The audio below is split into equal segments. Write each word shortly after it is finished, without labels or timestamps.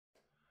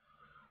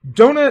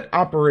Donut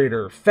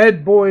operator.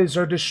 Fed boys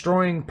are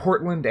destroying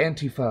Portland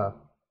Antifa.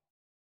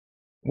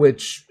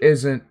 Which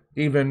isn't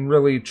even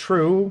really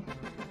true.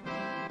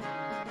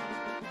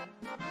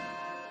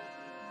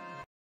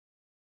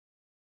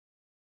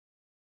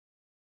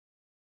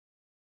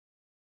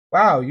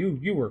 Wow,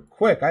 you were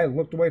quick. I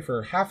looked away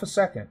for half a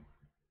second.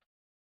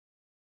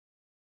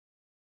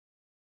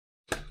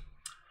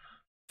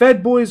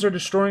 Fed boys are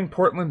destroying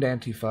Portland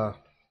Antifa.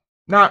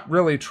 Not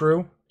really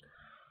true.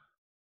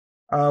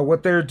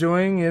 What they're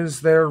doing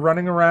is they're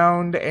running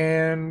around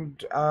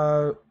and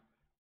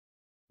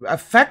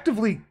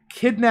effectively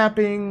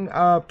kidnapping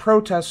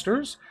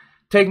protesters,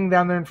 taking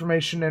down their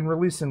information and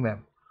releasing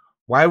them.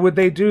 Why would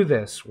they do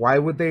this? Why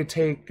would they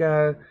take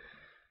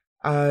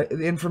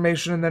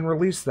information and then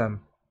release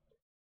them?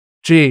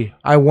 Gee,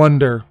 I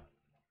wonder.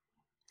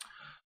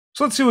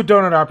 So let's see what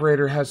Donut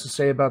Operator has to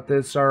say about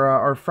this,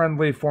 our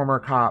friendly former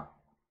cop.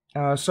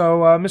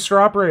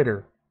 Mr.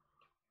 Operator,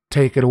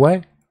 take it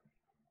away.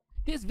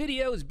 This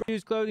video is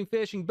news, clothing,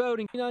 fishing,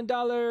 boating,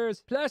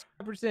 $9, plus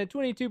 5%,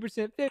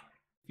 22%, if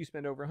you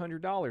spend over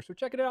 $100. So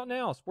check it out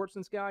now,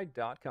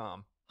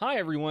 sportsandskyd.com. Hi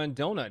everyone,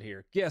 Donut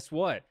here. Guess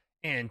what?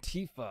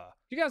 Antifa.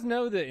 You guys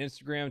know that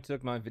Instagram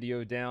took my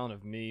video down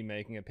of me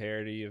making a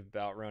parody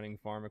about running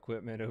farm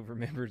equipment over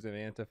members of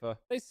Antifa?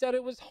 They said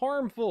it was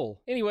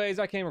harmful. Anyways,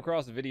 I came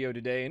across a video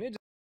today and it just...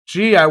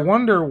 Gee, I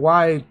wonder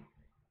why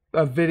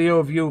a video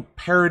of you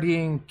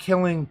parodying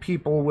killing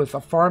people with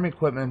a farm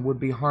equipment would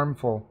be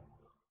harmful.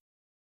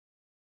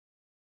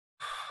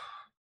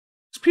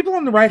 People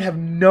on the right have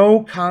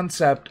no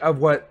concept of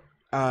what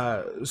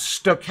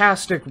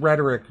stochastic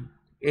rhetoric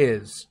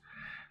is.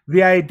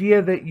 The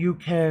idea that you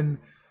can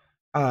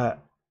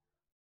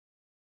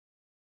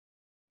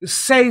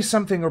say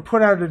something or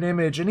put out an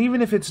image, and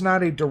even if it's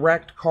not a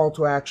direct call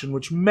to action,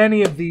 which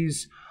many of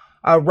these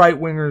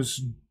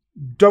right-wingers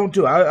don't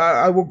do.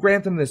 I will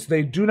grant them this.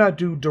 They do not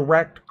do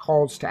direct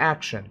calls to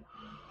action.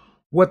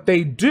 What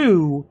they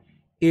do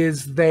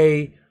is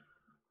they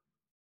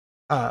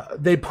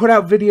put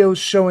out videos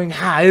showing,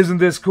 isn't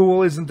this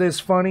cool? Isn't this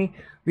funny?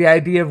 The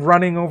idea of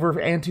running over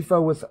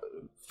Antifa with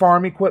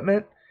farm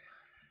equipment.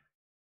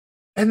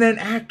 And then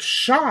act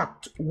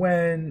shocked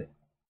when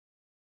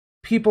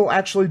people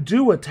actually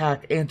do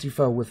attack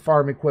Antifa with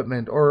farm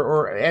equipment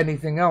or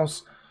anything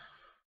else.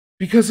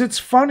 Because it's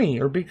funny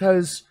or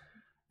because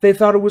they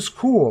thought it was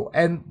cool.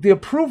 And the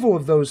approval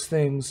of those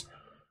things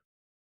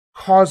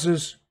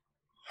causes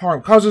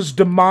harm, causes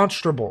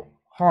demonstrable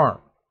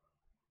harm.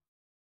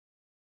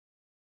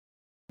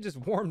 Just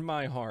warmed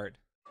my heart.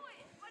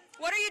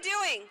 What are you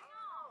doing?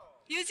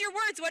 Use your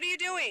words. What are you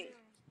doing?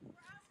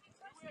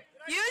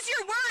 Use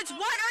your words.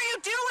 What are you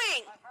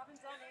doing?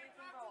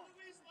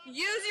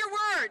 Use your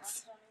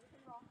words.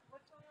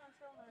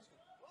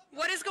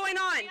 What is going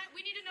on?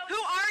 Who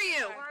are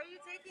you?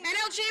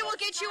 NLG will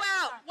get you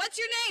out. What's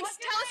your name?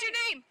 Tell us your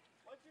name.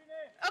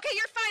 Okay,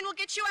 you're fine. We'll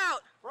get you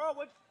out. Bro,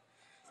 what?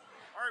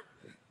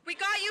 We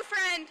got you,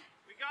 friend.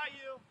 We got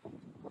you.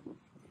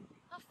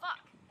 Oh,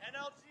 fuck.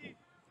 NLG.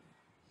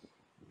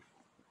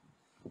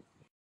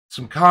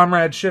 Some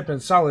comradeship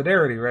and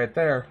solidarity right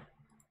there.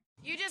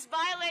 You just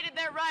violated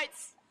their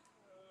rights.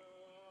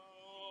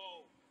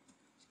 Oh,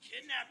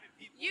 kidnapping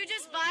people. You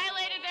just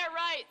violated their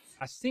rights.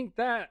 I synced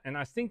that and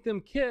I synced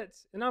them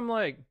kits and I'm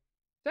like,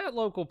 that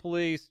local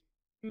police,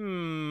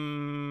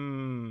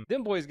 them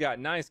boys got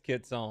nice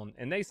kits on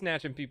and they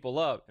snatching people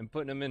up and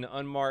putting them in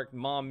unmarked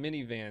mom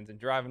minivans and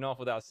driving off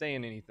without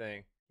saying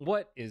anything.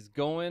 What is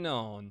going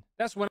on?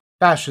 That's when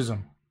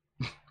Fascism.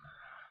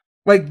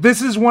 Like,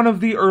 this is one of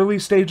the early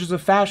stages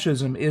of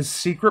fascism, is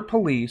secret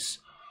police,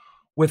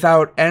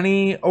 without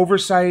any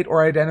oversight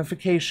or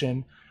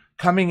identification,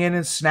 coming in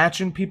and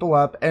snatching people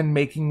up and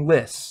making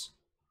lists.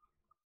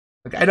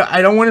 Like,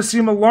 I don't want to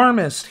seem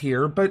alarmist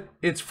here, but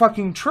it's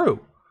fucking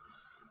true.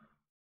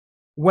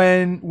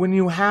 When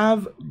you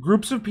have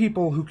groups of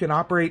people who can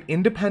operate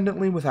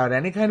independently without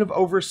any kind of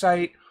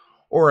oversight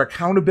or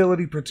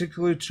accountability,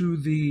 particularly to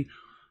the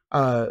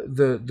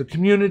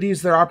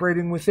communities they're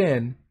operating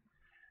within,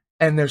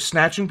 and they're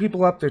snatching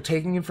people up, they're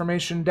taking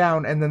information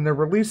down, and then they're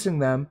releasing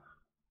them.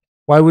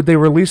 Why would they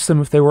release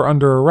them if they were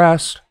under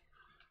arrest?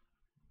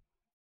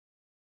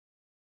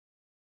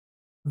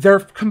 They're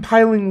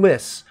compiling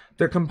lists.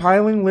 They're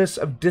compiling lists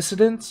of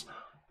dissidents,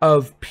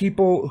 of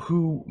people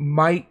who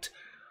might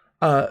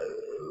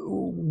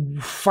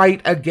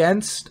fight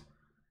against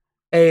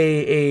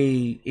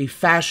a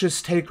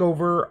fascist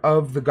takeover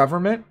of the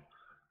government,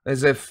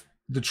 as if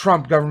the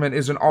Trump government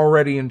isn't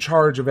already in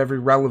charge of every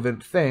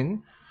relevant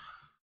thing.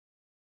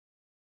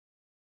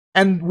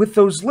 And with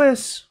those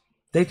lists,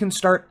 they can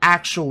start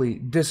actually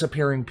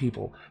disappearing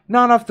people.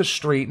 Not off the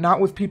street, not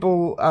with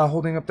people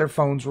holding up their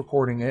phones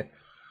recording it,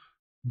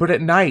 but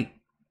at night,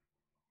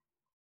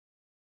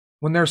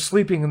 when they're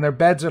sleeping in their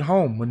beds at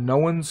home, when no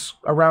one's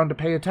around to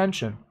pay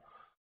attention.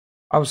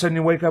 All of a sudden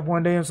you wake up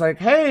one day and it's like,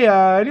 hey,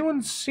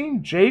 anyone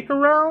seen Jake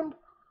around?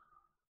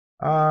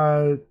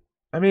 I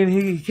mean,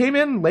 he came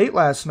in late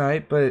last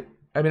night, but,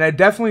 I mean, I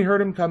definitely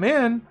heard him come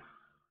in.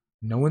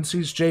 No one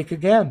sees Jake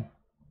again.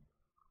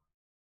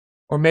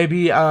 Or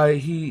maybe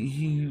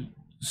he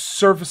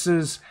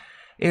surfaces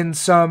in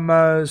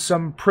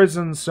some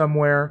prison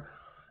somewhere,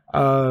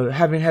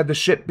 having had the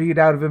shit beat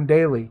out of him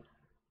daily.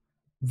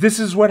 This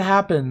is what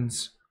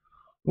happens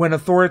when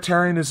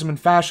authoritarianism and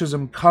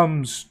fascism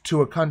comes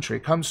to a country,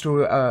 comes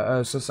to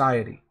a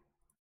society.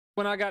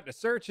 When I got to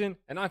searching,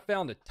 and I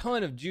found a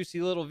ton of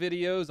juicy little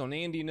videos on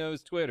Andy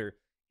Knows Twitter.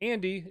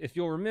 Andy, if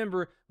you'll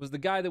remember, was the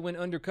guy that went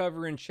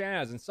undercover in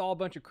Chaz and saw a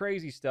bunch of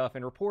crazy stuff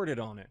and reported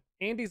on it.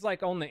 Andy's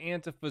like on the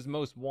Antifa's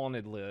most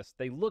wanted list.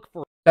 They look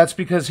for... That's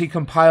because he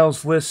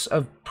compiles lists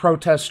of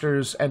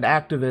protesters and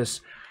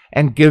activists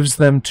and gives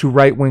them to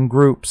right-wing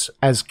groups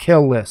as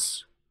kill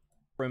lists.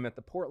 ...him at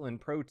the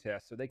Portland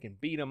protest so they can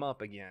beat him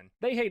up again.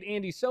 They hate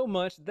Andy so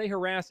much that they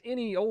harass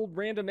any old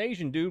random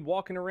Asian dude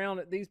walking around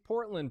at these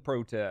Portland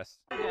protests.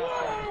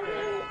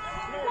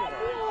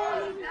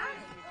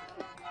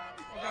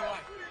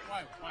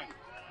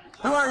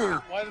 Who are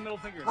you? Why the middle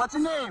finger? What's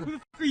your name? Who the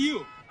f are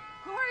you?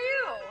 Who are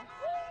you?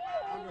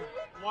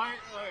 Why?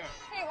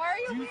 Hey, why are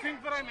you Do you here?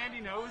 think that I'm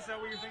Andy Knows? Is that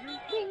what you're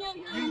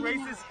thinking? You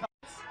racist cunts.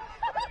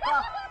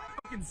 I'm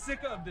fucking sick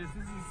of this.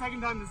 This is the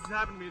second time this has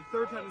happened to me. The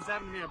third time this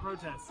happened to me at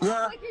protests.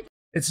 Yeah.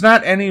 It's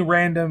not any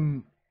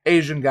random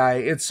Asian guy.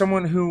 It's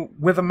someone who,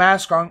 with a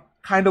mask on,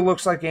 kind of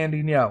looks like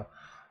Andy Ngo.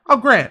 I'll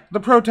grant, the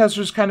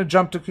protesters kind of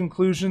jumped to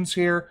conclusions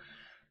here.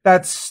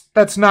 That's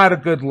not a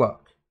good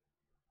look.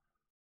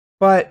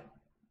 But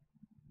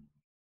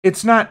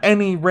it's not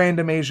any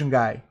random Asian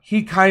guy.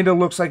 He kind of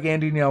looks like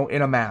Andy Ngo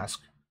in a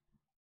mask.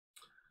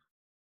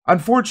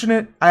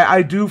 Unfortunate.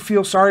 I do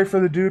feel sorry for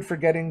the dude for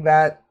getting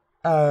that,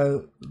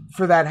 for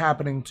that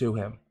happening to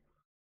him.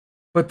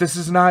 But this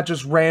is not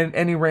just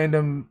any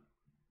random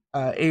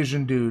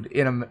Asian dude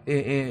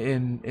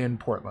in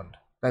Portland.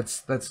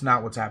 That's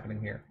not what's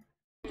happening here.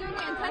 Doing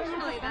it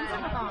intentionally, then.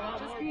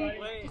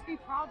 Just be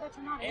proud that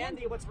you're not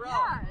Andy, what's wrong?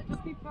 Yeah,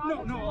 just be proud that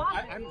you're No,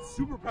 not. I'm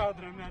super proud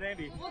that I'm not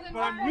Andy. Well, then But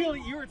I'm why?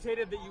 really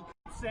irritated that you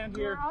stand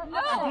here and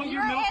No, point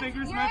your middle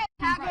fingers in my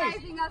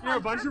antagonizing face. us You're a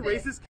on bunch of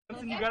purpose. racist cunts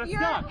and you If gotta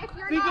you're- stop. if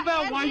you're Think not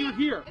about why Andy- you're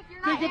here. if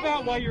you're Think not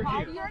about why Andy- you're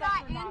here. If you're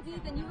not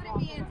Andy, then you wouldn't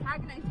be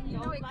antagonizing. You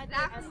know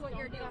exactly what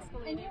you're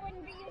doing. And you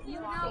wouldn't be. You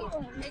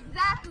know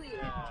exactly.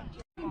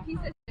 Piece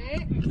of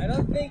shit. I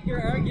don't think your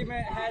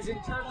argument has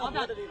internal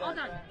validity.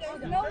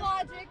 There's no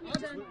logic.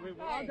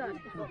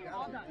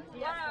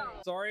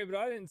 Sorry, but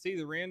I didn't see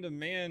the random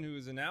man who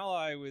was an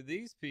ally with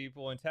these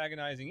people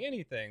antagonizing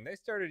anything. They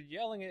started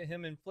yelling at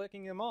him and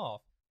flicking him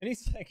off. And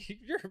he's like,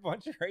 you're a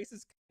bunch of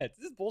racist cunts.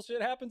 This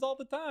bullshit happens all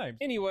the time.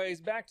 Anyways,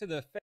 back to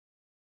the...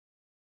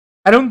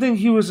 I don't think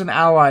he was an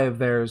ally of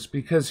theirs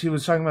because he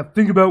was talking about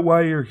think about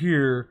why you're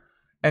here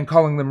and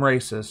calling them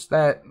racist.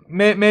 That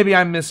maybe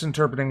I'm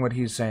misinterpreting what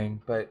he's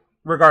saying, but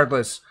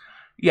regardless,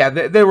 yeah,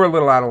 they were a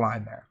little out of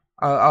line there.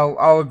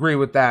 I'll agree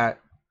with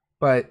that,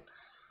 but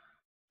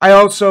I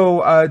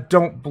also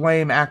don't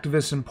blame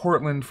activists in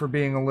Portland for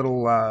being a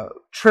little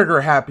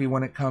trigger happy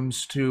when it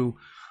comes to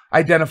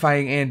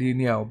identifying Andy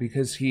Ngo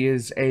because he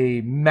is a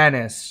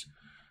menace,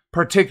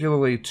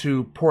 particularly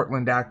to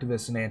Portland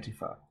activists and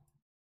Antifa.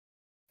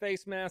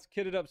 Face mask,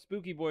 kitted up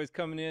spooky boys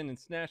coming in and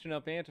snatching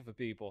up Antifa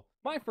people.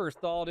 My first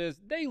thought is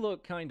they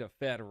look kind of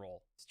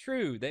federal. It's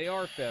true, they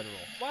are federal.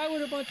 Why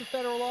would a bunch of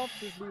federal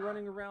officers be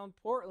running around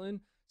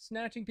Portland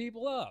snatching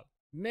people up?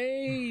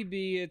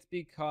 Maybe it's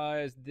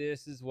because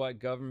this is what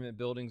government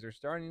buildings are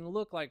starting to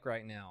look like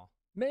right now.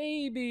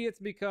 Maybe it's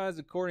because,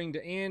 according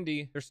to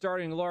Andy, they're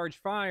starting large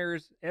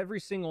fires every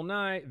single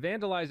night,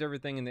 vandalize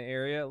everything in the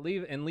area,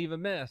 leave a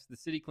mess. The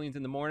city cleans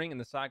in the morning and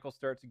the cycle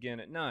starts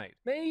again at night.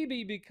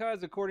 Maybe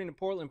because, according to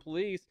Portland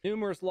police,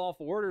 numerous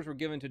lawful orders were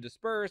given to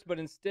disperse, but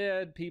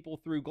instead people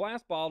threw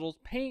glass bottles,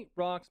 paint,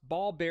 rocks,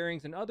 ball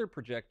bearings, and other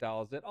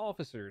projectiles at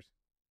officers.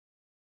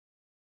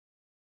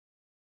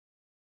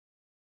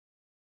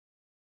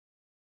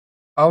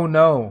 Oh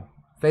no.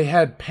 They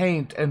had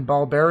paint and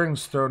ball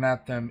bearings thrown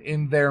at them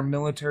in their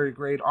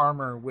military-grade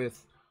armor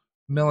with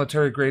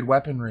military-grade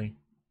weaponry.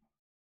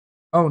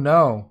 Oh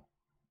no.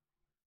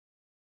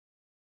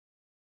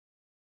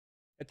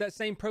 At that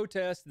same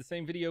protest, the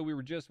same video we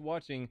were just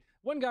watching,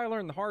 one guy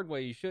learned the hard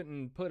way you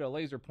shouldn't put a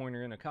laser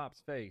pointer in a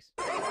cop's face.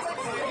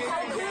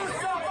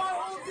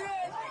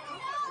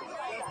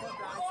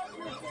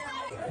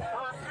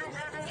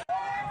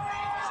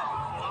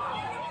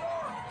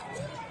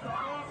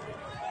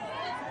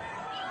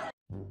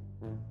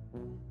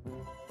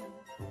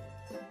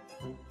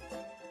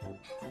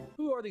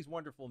 Who are these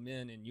wonderful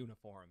men in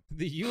uniform?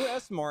 The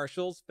U.S.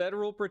 Marshals,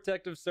 Federal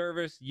Protective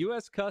Service,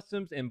 U.S.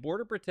 Customs and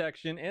Border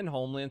Protection, and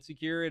Homeland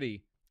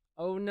Security.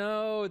 Oh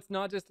no, it's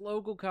not just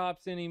local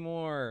cops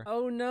anymore.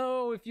 Oh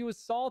no, if you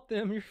assault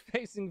them, you're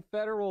facing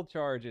federal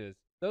charges.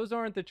 Those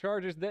aren't the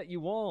charges that you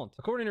want.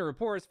 According to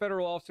reports,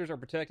 federal officers are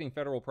protecting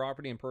federal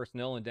property and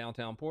personnel in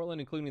downtown Portland,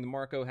 including the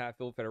Marco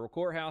Hatfield Federal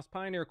Courthouse,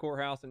 Pioneer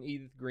Courthouse, and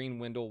Edith Green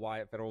Wendell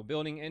Wyatt Federal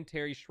Building, and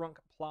Terry Shrunk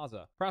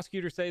Plaza.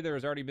 Prosecutors say there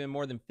has already been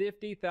more than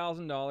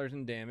 $50,000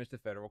 in damage to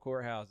federal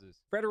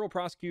courthouses. Federal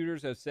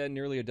prosecutors have said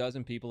nearly a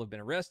dozen people have been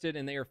arrested,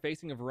 and they are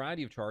facing a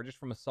variety of charges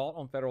from assault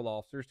on federal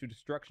officers to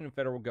destruction of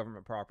federal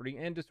government property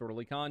and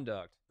disorderly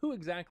conduct. Who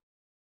exactly?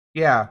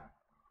 Yeah.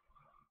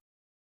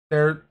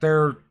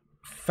 They're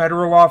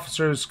federal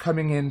officers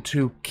coming in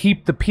to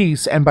keep the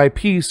peace, and by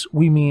peace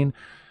we mean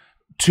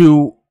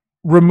to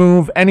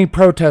remove any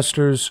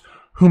protesters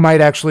who might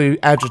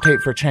actually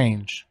agitate for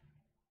change.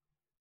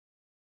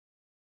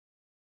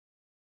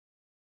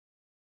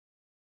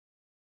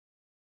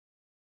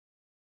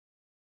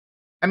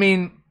 I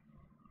mean,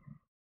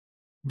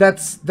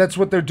 that's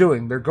what they're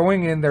doing. They're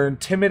going in, they're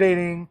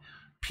intimidating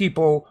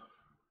people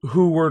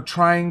who were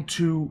trying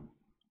to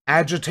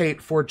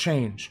agitate for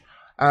change.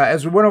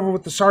 As we went over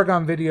with the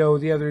Sargon video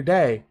the other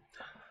day,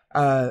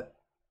 the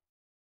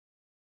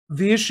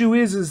issue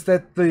is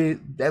that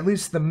at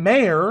least the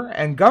mayor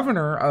and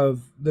governor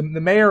of the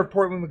mayor of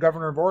Portland, the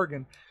governor of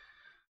Oregon,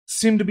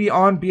 seem to be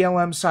on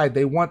BLM's side.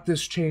 They want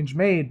this change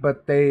made,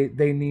 but they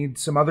need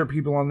some other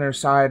people on their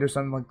side, or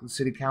something like the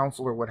city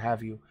council or what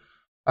have you,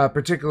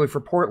 particularly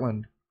for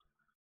Portland.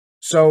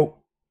 So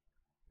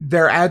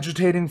they're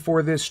agitating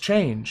for this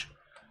change.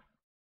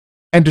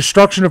 And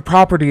destruction of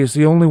property is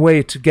the only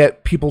way to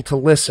get people to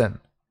listen.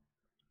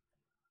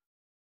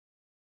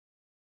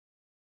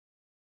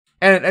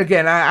 And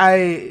again,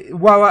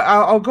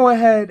 I'll go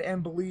ahead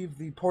and believe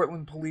the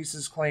Portland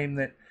police's claim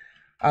that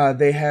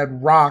they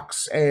had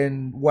rocks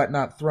and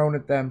whatnot thrown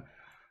at them.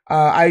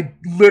 I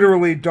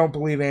literally don't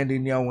believe Andy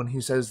Ngo when he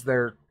says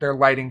they're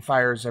lighting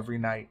fires every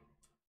night.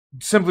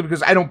 Simply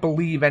because I don't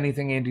believe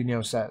anything Andy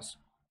Ngo says.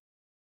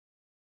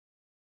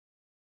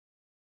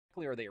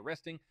 Are they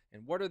arresting,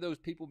 and what are those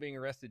people being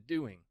arrested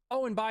doing?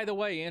 Oh, and by the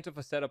way,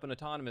 Antifa set up an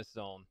autonomous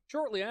zone.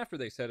 Shortly after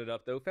they set it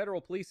up, though,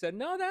 federal police said,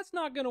 no, that's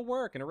not going to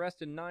work, and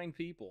arrested 9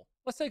 people.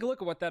 Let's take a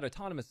look at what that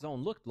autonomous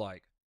zone looked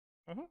like.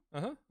 Oh,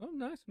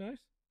 nice. Got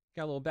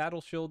a little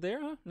battle shield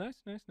there, huh?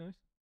 Nice.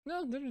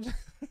 No, they're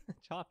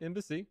Chop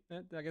Embassy.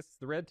 I guess it's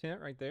the red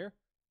tent right there.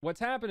 What's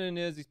happening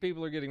is these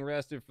people are getting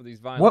arrested for these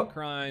violent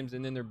crimes,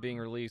 and then they're being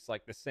released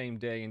like the same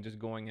day and just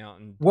going out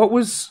and... What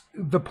was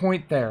the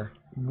point there?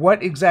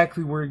 What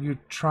exactly were you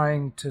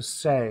trying to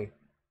say?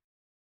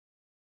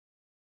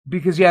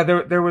 Because, yeah,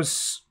 there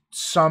was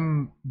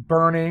some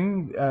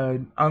burning,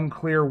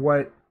 unclear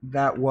what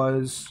that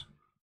was.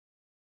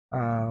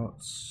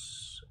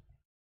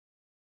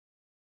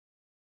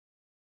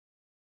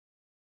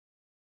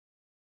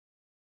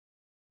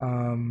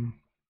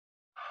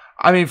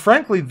 I mean,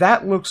 frankly,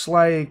 that looks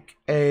like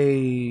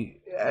a...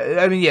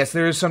 I mean, yes,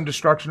 there is some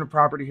destruction of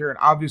property here, and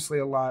obviously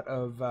a lot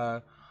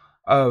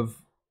of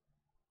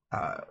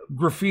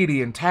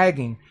graffiti and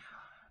tagging,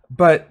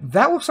 but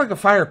that looks like a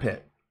fire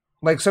pit.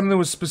 Like something that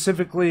was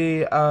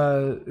specifically,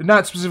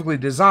 not specifically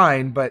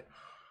designed, but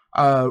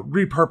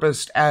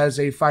repurposed as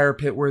a fire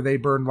pit where they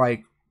burned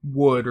like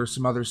wood or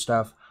some other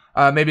stuff.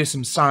 Maybe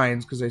some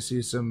signs, because I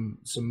see some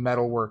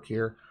metal work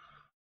here.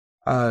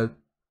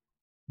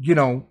 You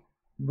know,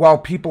 while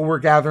people were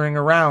gathering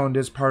around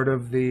as part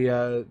of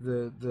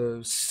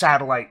the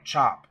satellite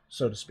chop,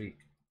 so to speak.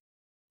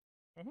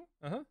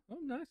 Oh,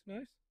 nice.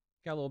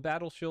 Got a little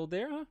battle shield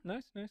there, huh?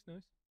 Nice.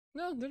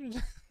 No, they're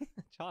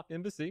Chop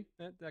Embassy.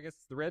 I guess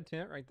it's the red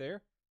tent right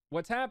there.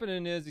 What's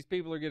happening is these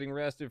people are getting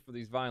arrested for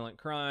these violent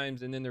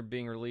crimes, and then they're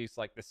being released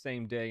like the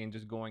same day and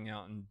just going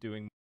out and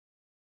doing...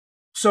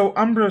 So,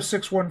 Umbra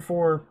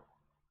 614,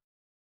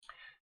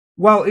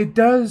 while it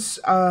does...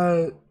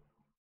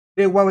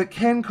 while it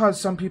can cause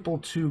some people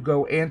to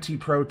go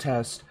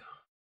anti-protest,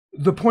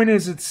 the point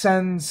is it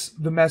sends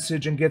the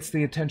message and gets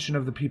the attention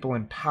of the people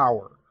in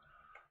power.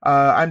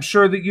 I'm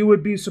sure that you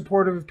would be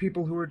supportive of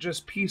people who are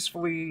just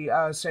peacefully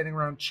sitting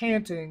around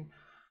chanting,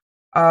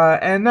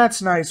 and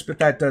that's nice, but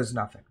that does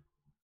nothing.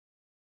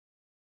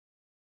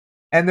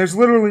 And there's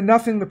literally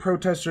nothing the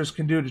protesters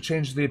can do to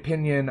change the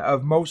opinion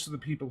of most of the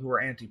people who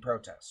are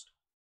anti-protest.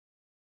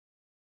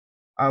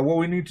 What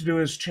we need to do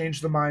is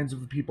change the minds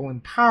of the people in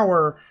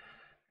power,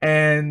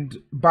 and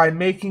by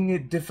making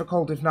it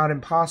difficult, if not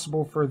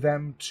impossible, for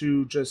them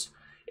to just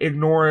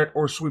ignore it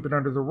or sweep it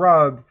under the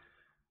rug,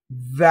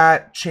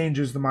 that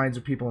changes the minds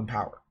of people in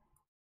power.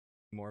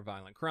 More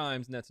violent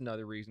crimes, and that's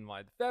another reason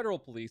why the federal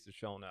police have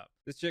shown up.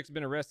 This chick's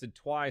been arrested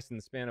twice in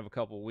the span of a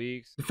couple of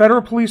weeks. The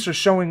federal police are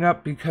showing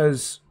up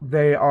because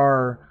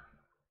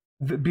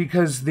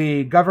because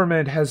the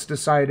government has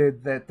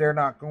decided that they're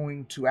not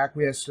going to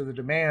acquiesce to the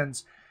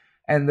demands,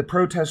 and the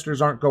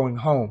protesters aren't going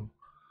home.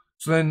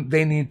 So then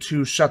they need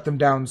to shut them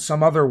down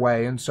some other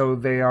way, and so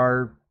they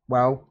are,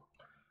 well,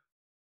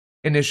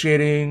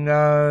 initiating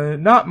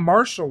not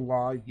martial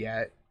law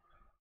yet,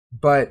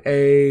 but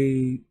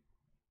a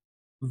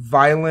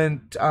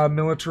violent,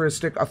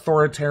 militaristic,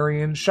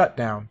 authoritarian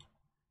shutdown.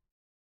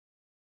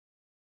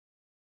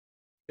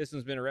 This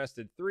one's been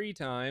arrested 3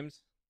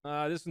 times.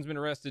 This one's been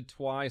arrested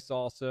twice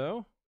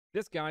also.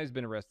 This guy's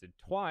been arrested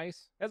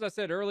twice. As I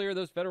said earlier,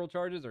 those federal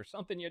charges are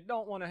something you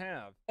don't want to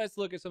have. Let's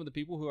look at some of the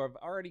people who have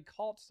already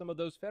caught some of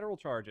those federal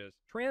charges.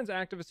 Trans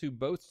activist who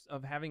boasts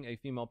of having a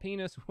female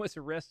penis was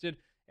arrested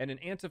at an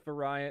Antifa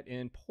riot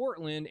in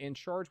Portland and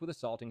charged with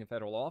assaulting a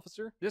federal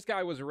officer. This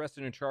guy was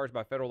arrested and charged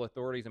by federal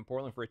authorities in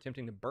Portland for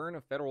attempting to burn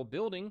a federal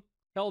building.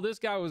 Hell, this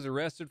guy was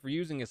arrested for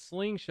using a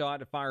slingshot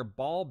to fire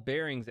ball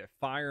bearings at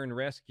fire and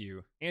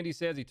rescue. Andy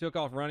says he took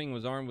off running and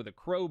was armed with a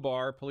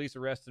crowbar. Police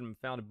arrested him and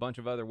found a bunch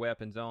of other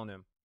weapons on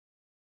him.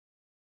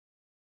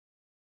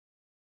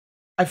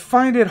 I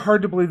find it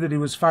hard to believe that he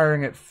was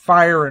firing at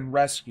fire and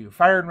rescue.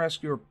 Fire and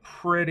rescue are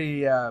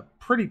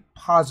pretty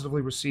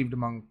positively received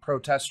among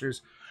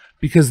protesters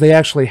because they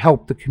actually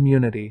help the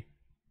community.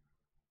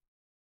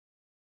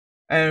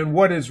 And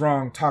what is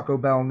wrong, Taco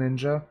Bell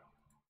Ninja?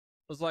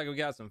 Looks like we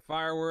got some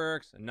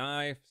fireworks, a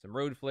knife, some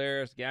road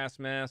flares, gas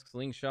masks,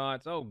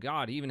 slingshots. Oh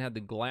god, he even had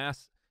the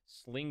glass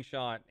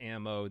slingshot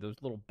ammo, those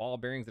little ball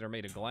bearings that are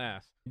made of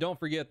glass. Don't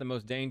forget the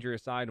most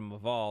dangerous item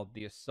of all,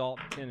 the assault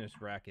tennis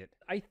racket.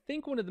 I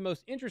think one of the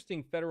most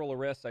interesting federal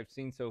arrests I've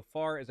seen so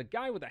far is a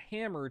guy with a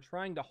hammer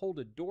trying to hold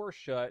a door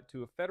shut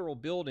to a federal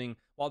building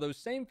while those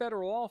same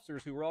federal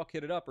officers who were all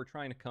kitted up are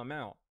trying to come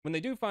out. When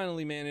they do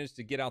finally manage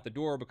to get out the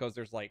door, because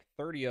there's like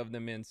 30 of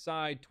them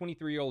inside,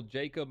 23-year-old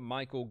Jacob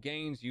Michael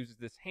Gaines uses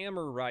this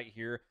hammer right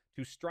here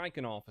to strike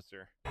an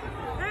officer.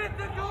 Hit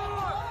the door!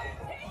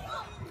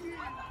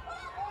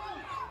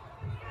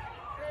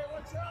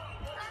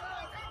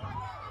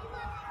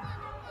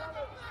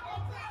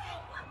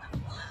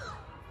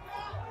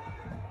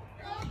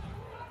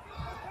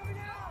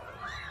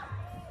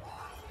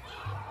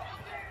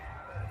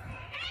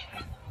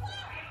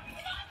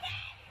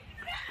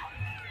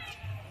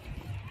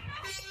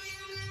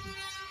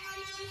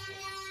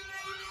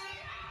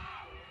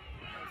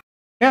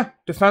 Yeah,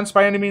 defense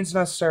by any means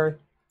necessary.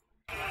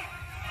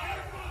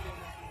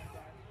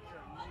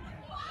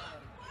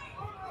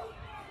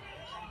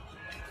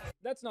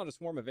 That's not a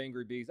swarm of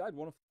angry bees I'd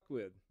want to fuck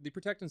with. The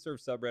Protect and Serve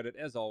subreddit,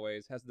 as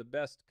always, has the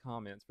best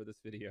comments for this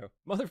video.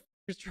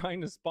 Motherfuckers trying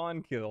to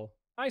spawn kill.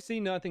 I see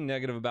nothing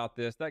negative about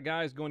this. That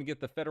guy is going to get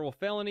the federal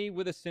felony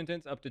with a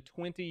sentence up to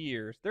 20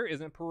 years. There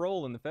isn't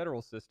parole in the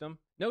federal system.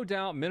 No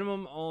doubt,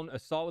 minimum on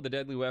assault with a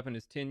deadly weapon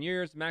is 10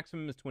 years,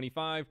 maximum is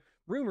 25.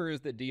 Rumor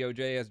is that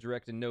DOJ has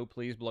directed no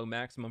pleas below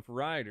maximum for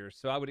rioters,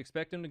 so I would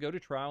expect him to go to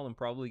trial and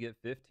probably get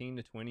 15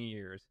 to 20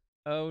 years.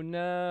 Oh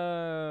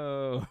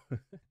no.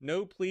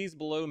 No pleas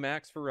below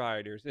max for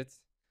rioters. It's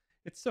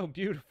so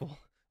beautiful.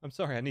 I'm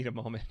sorry, I need a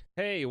moment.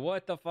 Hey,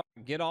 what the fuck?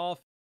 Get off.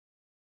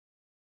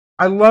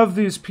 I love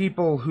these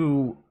people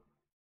who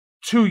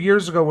 2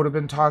 years ago would have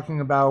been talking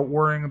about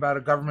worrying about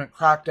a government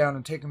crackdown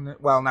and taking the,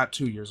 well, not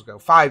 2 years ago,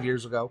 5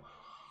 years ago,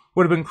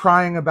 would have been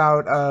crying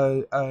about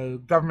a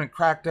government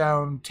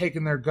crackdown,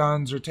 taking their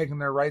guns or taking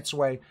their rights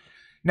away.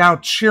 Now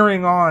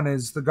cheering on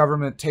as the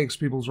government takes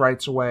people's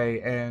rights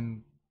away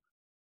and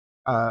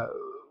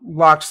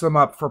locks them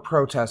up for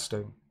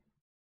protesting.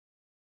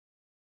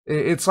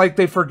 It's like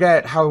they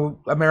forget how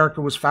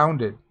America was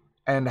founded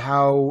and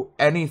how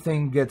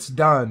anything gets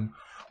done,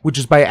 which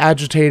is by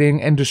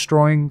agitating and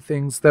destroying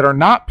things that are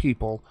not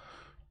people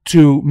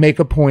to make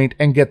a point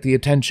and get the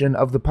attention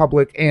of the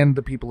public and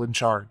the people in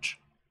charge.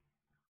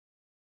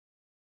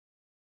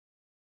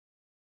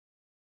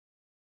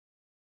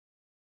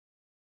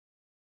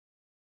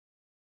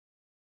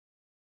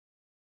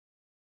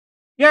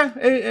 Yeah,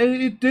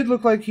 it did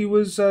look like he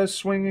was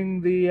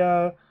swinging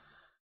the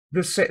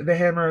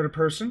hammer at a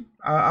person.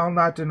 I'll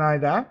not deny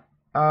that.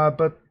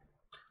 But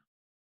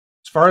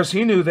as far as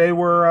he knew, they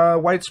were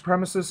white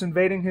supremacists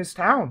invading his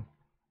town.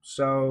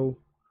 So,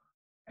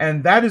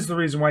 and that is the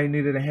reason why he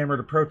needed a hammer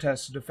to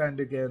protest, to defend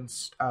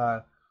against,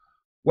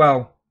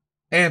 well,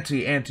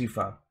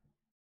 Antifa.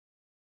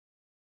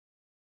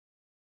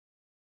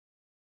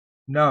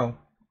 No.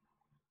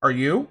 Are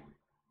you?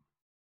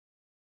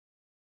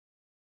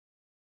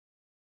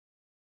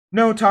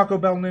 No, Taco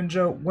Bell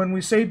Ninja, when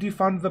we say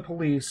defund the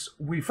police,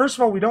 first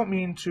of all, we don't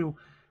mean to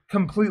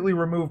completely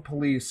remove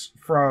police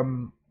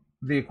from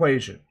the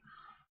equation.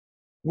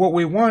 What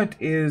we want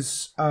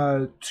is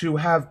to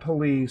have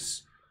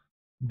police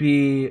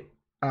be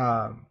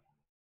a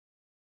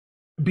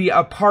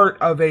part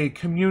of a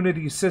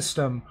community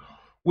system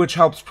which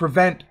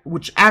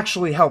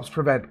actually helps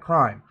prevent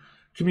crime.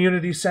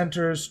 Community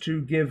centers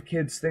to give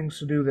kids things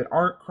to do that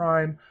aren't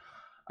crime.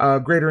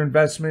 Greater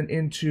investment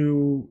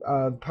into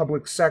the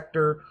public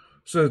sector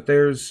so that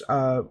there's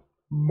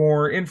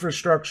more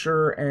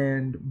infrastructure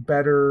and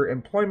better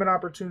employment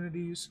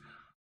opportunities.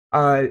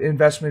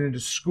 Investment into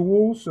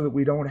schools so that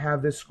we don't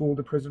have this school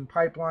to prison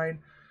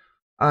pipeline.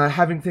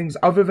 Having things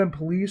other than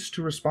police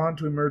to respond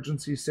to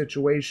emergency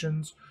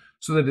situations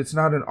so that it's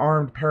not an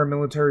armed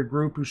paramilitary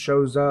group who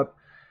shows up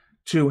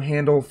to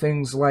handle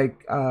things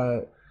like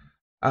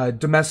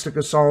domestic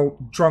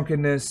assault,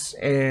 drunkenness,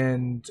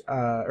 and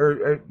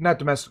or not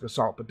domestic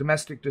assault, but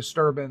domestic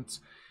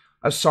disturbance,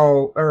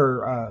 assault,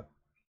 or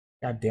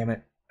god damn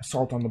it,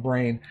 assault on the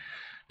brain,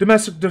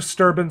 domestic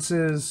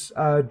disturbances,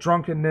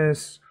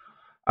 drunkenness,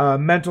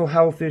 mental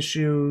health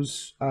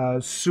issues,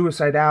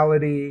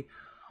 suicidality,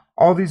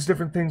 all these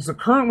different things that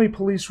currently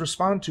police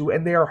respond to,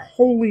 and they are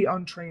wholly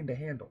untrained to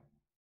handle.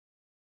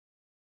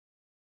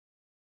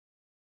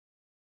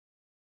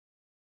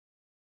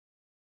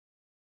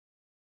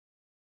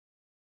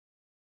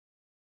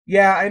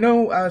 Yeah, I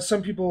know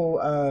some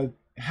people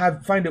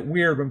find it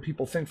weird when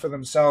people think for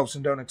themselves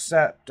and don't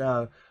accept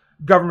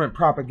government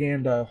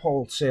propaganda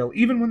wholesale,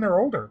 even when they're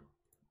older.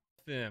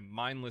 Them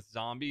mindless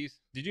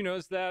zombies. Did you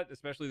notice that?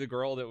 Especially the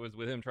girl that was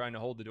with him trying to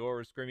hold the door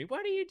was screaming,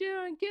 "What are you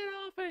doing? Get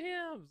off of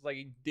him!" It's like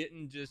he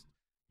didn't just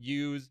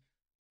use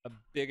a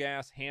big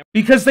ass hammer.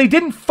 Because they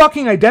didn't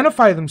fucking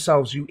identify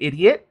themselves, you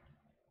idiot.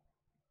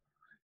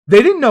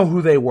 They didn't know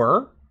who they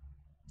were.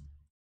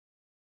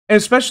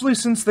 Especially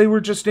since they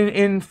were just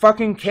in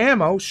fucking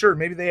camo. Sure,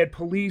 maybe they had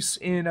police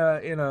in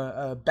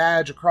a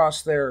badge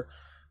across their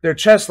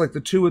chest like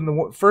the two in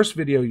the first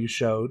video you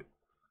showed.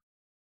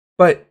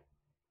 But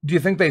do you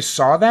think they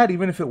saw that,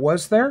 even if it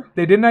was there?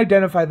 They didn't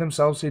identify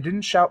themselves. They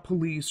didn't shout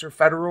police or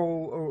federal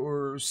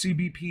or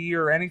CBP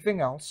or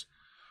anything else.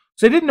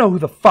 So they didn't know who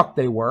the fuck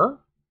they were.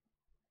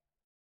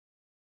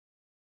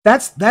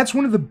 That's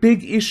one of the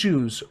big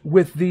issues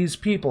with these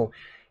people.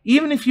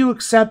 Even if you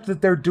accept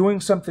that they're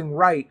doing something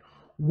right,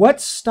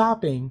 what's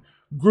stopping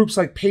groups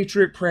like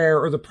Patriot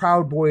Prayer or the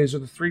Proud Boys or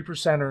the Three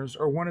Percenters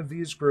or one of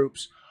these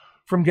groups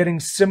from getting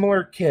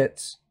similar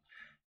kits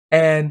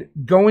and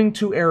going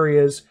to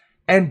areas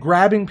and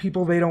grabbing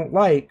people they don't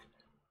like,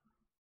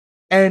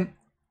 and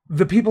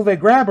the people they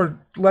grab are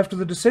left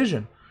with a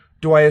decision?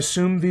 Do I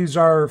assume these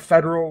are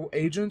federal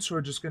agents who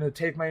are just going to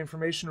take my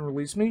information and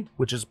release me,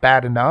 which is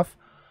bad enough,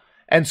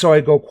 and so I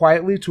go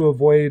quietly to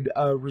avoid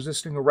a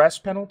resisting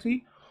arrest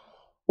penalty?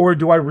 Or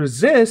do I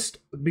resist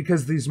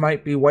because these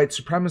might be white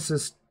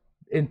supremacists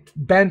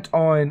bent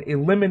on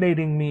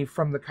eliminating me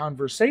from the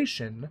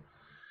conversation,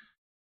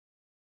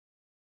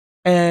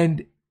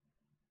 and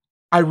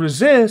I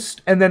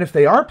resist, and then if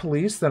they are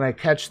police, then I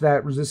catch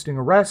that resisting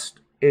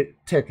arrest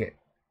ticket.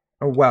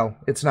 Or, well,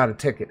 it's not a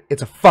ticket.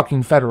 It's a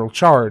fucking federal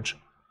charge.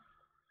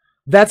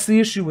 That's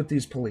the issue with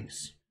these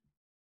police.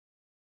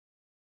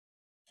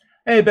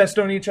 Hey, Best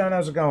Oni-chan,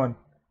 how's it going?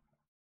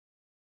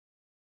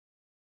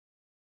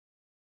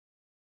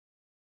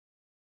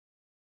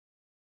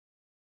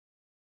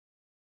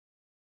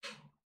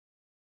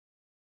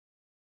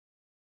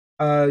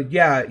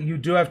 Yeah, you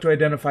do have to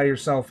identify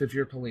yourself if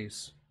you're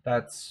police.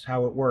 That's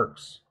how it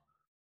works.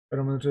 But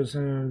I'm going to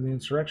send the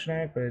Insurrection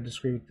Act, but I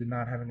disagree with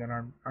not having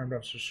an armed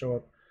officer show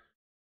up.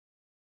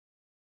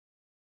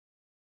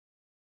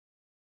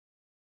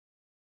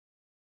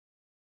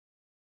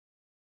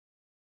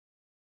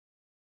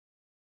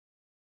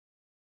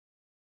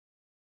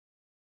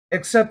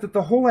 Except that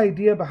the whole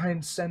idea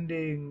behind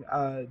sending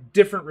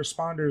different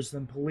responders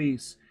than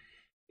police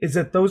is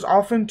that those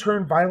often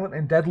turn violent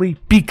and deadly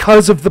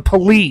because of the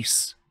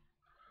police.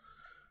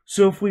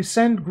 So if we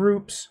send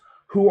groups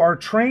who are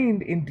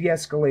trained in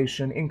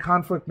de-escalation, in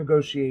conflict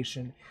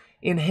negotiation,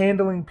 in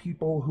handling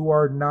people who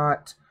are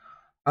not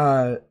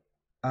of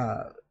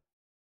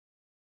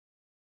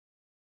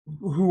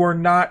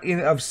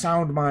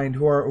sound mind,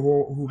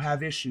 who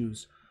have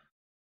issues,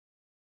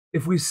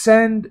 if we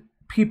send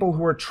people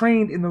who are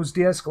trained in those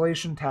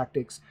de-escalation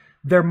tactics,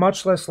 they're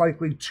much less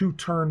likely to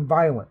turn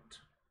violent.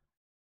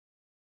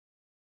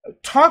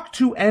 Talk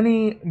to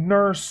any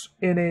nurse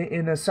in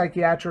a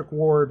psychiatric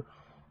ward,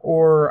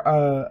 or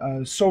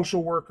a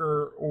social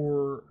worker,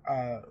 or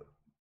a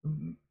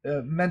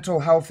mental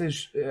health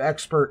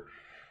expert,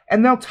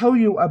 and they'll tell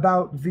you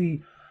about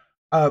the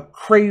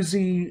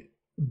crazy,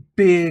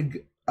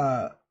 big,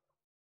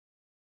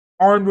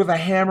 armed with a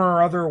hammer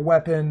or other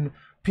weapon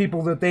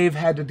people that they've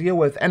had to deal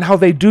with, and how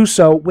they do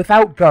so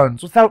without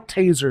guns, without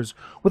tasers,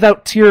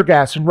 without tear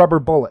gas and rubber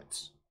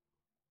bullets.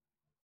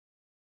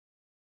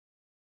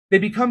 They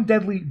become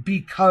deadly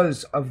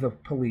because of the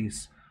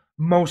police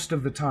most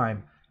of the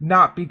time,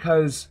 not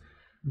because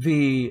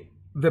the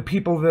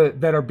people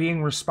that are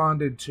being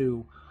responded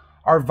to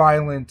are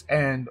violent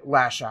and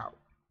lash out.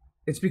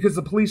 It's because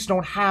the police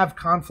don't have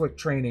conflict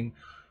training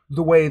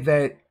the way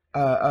that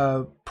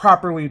a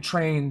properly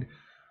trained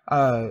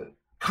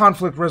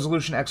conflict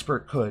resolution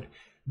expert could.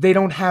 They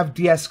don't have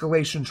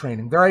de-escalation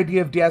training. Their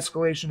idea of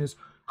de-escalation is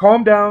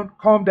calm down,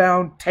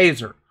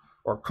 taser,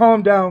 or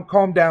calm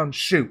down,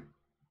 shoot.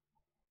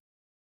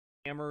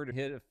 Hammer to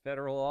hit a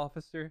federal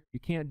officer. You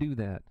can't do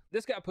that.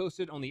 This got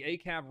posted on the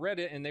ACAB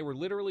Reddit, and they were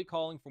literally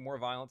calling for more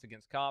violence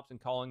against cops and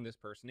calling this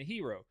person a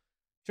hero.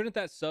 Shouldn't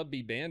that sub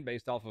be banned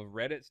based off of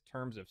Reddit's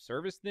terms of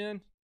service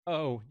then?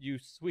 Oh, you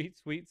sweet,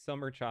 sweet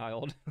summer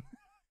child.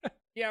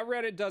 Yeah,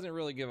 Reddit doesn't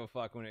really give a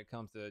fuck when it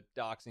comes to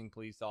doxing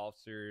police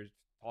officers,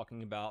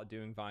 talking about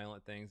doing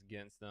violent things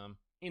against them.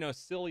 You know,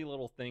 silly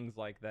little things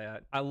like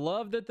that. I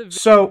love that the...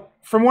 So,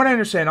 from what I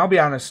understand, I'll be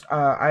honest,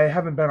 I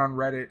haven't been on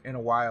Reddit in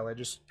a while. I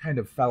just kind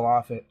of fell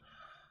off it.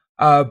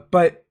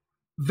 But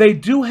they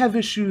do have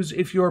issues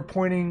if you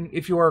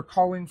are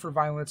calling for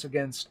violence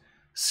against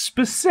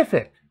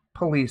specific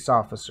police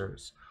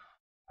officers.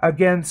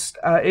 against,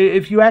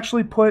 if you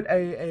actually put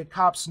a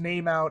cop's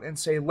name out and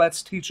say,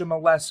 let's teach him a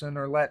lesson,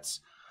 or let's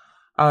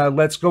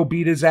go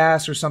beat his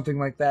ass or something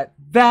like that,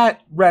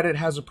 that Reddit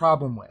has a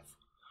problem with.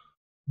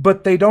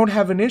 But they don't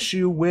have an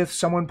issue with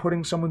someone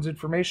putting someone's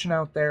information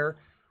out there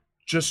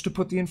just to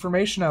put the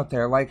information out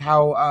there, like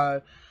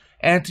how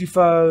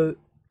Antifa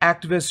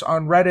activists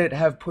on Reddit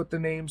have put the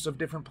names of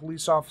different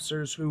police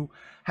officers who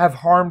have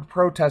harmed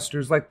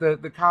protesters, like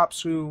the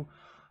cops who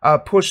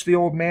pushed the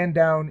old man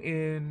down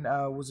in,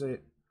 was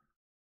it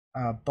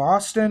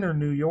Boston or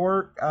New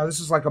York? This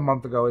is like a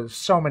month ago. There's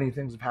so many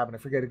things have happened. I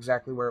forget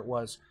exactly where it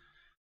was.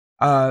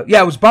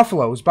 Yeah, it was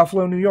Buffalo. It was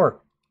Buffalo, New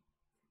York.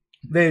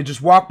 They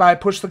just walked by,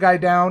 pushed the guy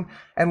down,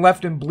 and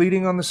left him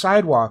bleeding on the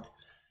sidewalk.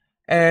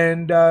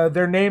 And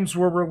their names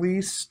were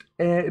released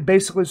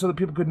basically so that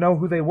people could know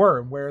who they were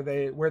and where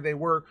they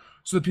were,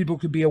 so that people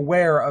could be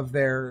aware of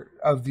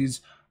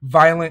these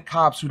violent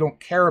cops who don't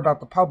care about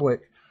the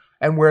public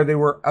and where they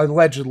were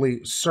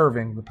allegedly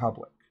serving the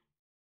public.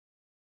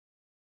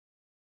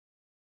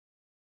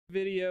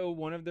 Video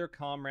one of their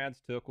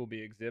comrades took will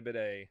be Exhibit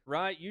A.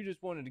 Right, you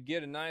just wanted to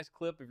get a nice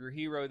clip of your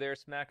hero there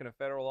smacking a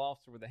federal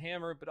officer with a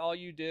hammer, but all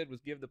you did was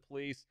give the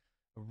police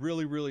a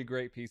really, really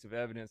great piece of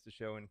evidence to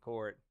show in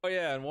court. Oh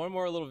yeah, and one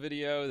more little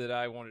video that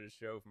I wanted to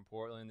show from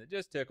Portland that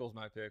just tickles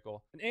my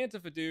pickle. An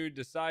Antifa dude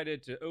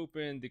decided to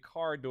open the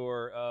car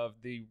door of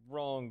the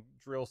wrong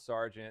drill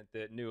sergeant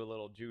that knew a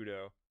little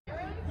judo.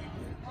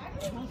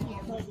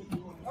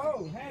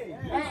 Oh, hey,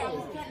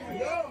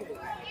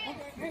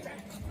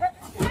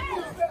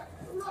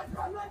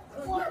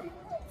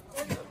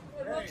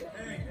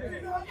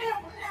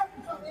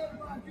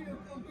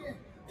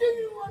 Do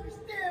you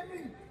understand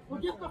me? Well,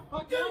 get the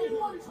fuck out. Do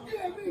you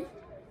understand me?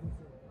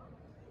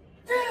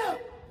 Get up!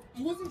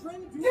 I wasn't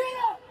trying to do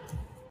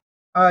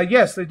it.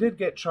 Yes, they did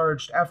get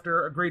charged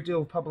after a great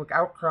deal of public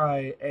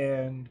outcry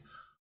and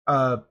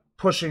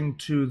pushing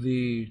to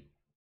the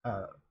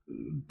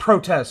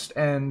protest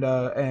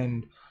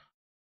and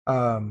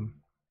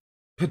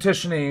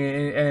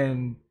petitioning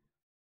and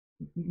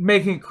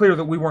making it clear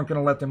that we weren't going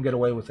to let them get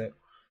away with it.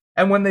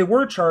 And when they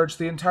were charged,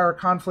 the entire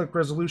conflict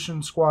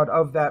resolution squad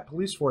of that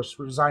police force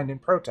resigned in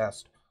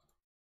protest.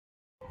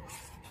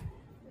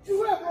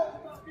 You have all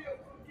about me.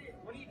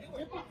 What are you doing?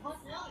 Get the fuck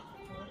out.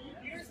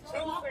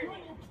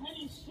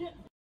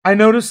 I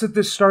noticed that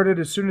this started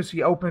as soon as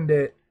he opened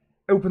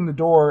the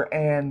door,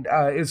 and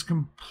is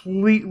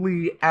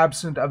completely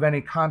absent of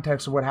any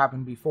context of what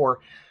happened before.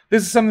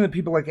 This is something that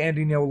people like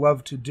Andy Neal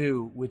love to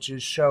do, which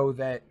is show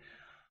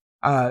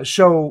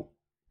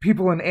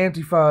people in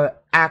Antifa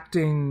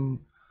acting,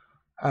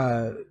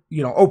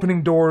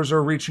 opening doors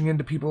or reaching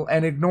into people,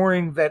 and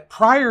ignoring that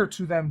prior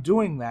to them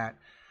doing that,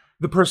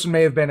 the person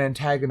may have been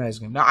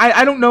antagonizing him. Now,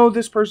 I don't know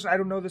this person. I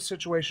don't know this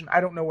situation.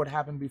 I don't know what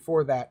happened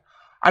before that.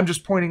 I'm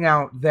just pointing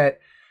out that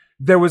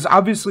there was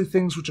obviously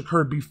things which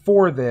occurred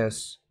before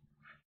this,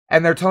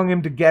 and they're telling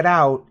him to get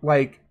out,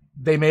 like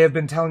they may have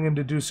been telling him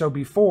to do so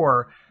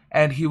before,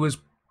 and he was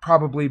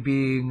probably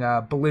being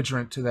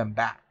belligerent to them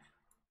back.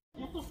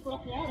 Get the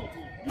fuck out of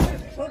here. You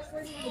just choked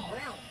right into the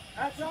ground.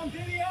 That's on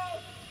video.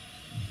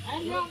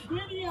 I got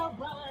video,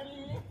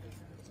 buddy.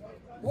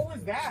 What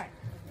was that?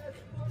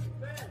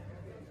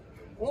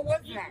 What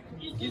was that?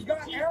 He's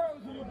got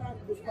arrows in the back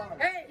of his car.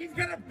 Hey, he's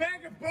got a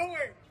bag of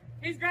bullets.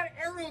 He's got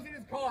arrows in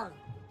his car.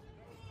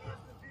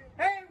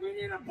 Hey, we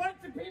need a bunch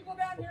of people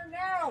down here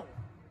now.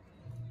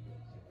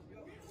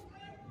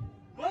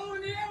 Blow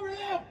in the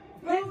arrow.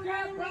 Blow in the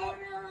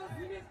arrows.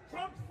 He just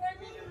choked straight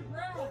into the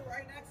ground.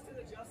 Right next to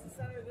the Justice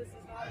Center, this is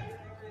not a good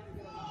area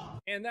to go.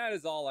 And that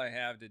is all I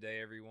have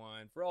today,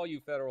 everyone. For all you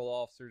federal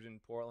officers in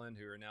Portland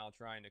who are now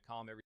trying to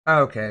calm everything.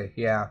 Okay,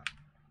 yeah.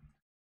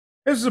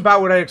 This is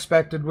about what I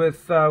expected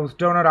with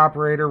Donut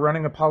Operator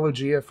running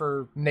apologia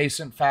for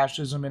nascent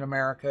fascism in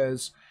America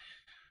as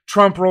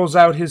Trump rolls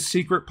out his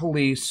secret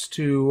police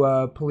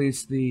to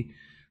police the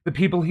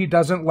people he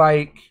doesn't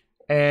like,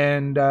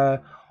 and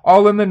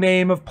all in the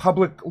name of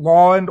public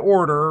law and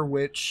order,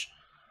 which,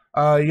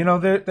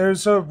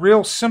 there's a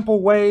real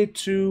simple way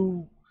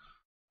to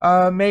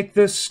make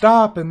this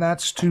stop, and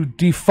that's to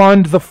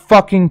defund the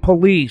fucking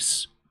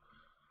police.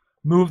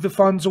 Move the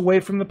funds away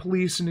from the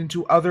police and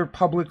into other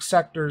public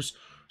sectors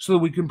so that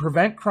we can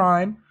prevent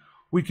crime.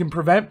 We can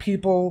prevent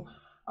people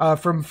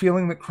from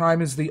feeling that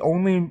crime is the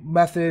only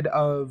method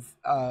of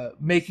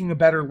making a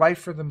better life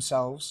for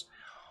themselves,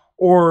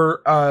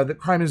 or that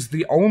crime is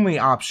the only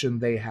option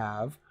they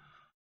have.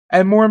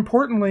 And more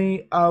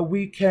importantly,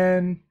 we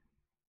can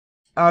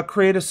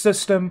create a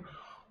system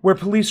where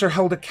police are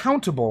held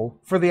accountable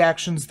for the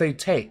actions they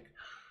take.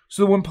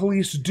 So that when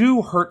police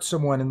do hurt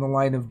someone in the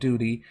line of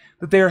duty,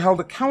 that they are held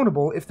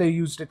accountable if they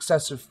used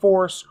excessive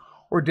force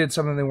or did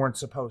something they weren't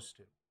supposed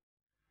to.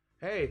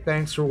 Hey,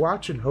 thanks for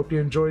watching. Hope you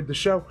enjoyed the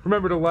show.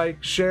 Remember to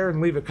like, share, and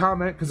leave a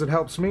comment because it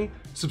helps me.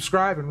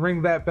 Subscribe and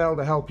ring that bell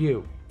to help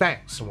you.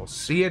 Thanks, and we'll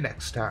see you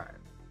next time.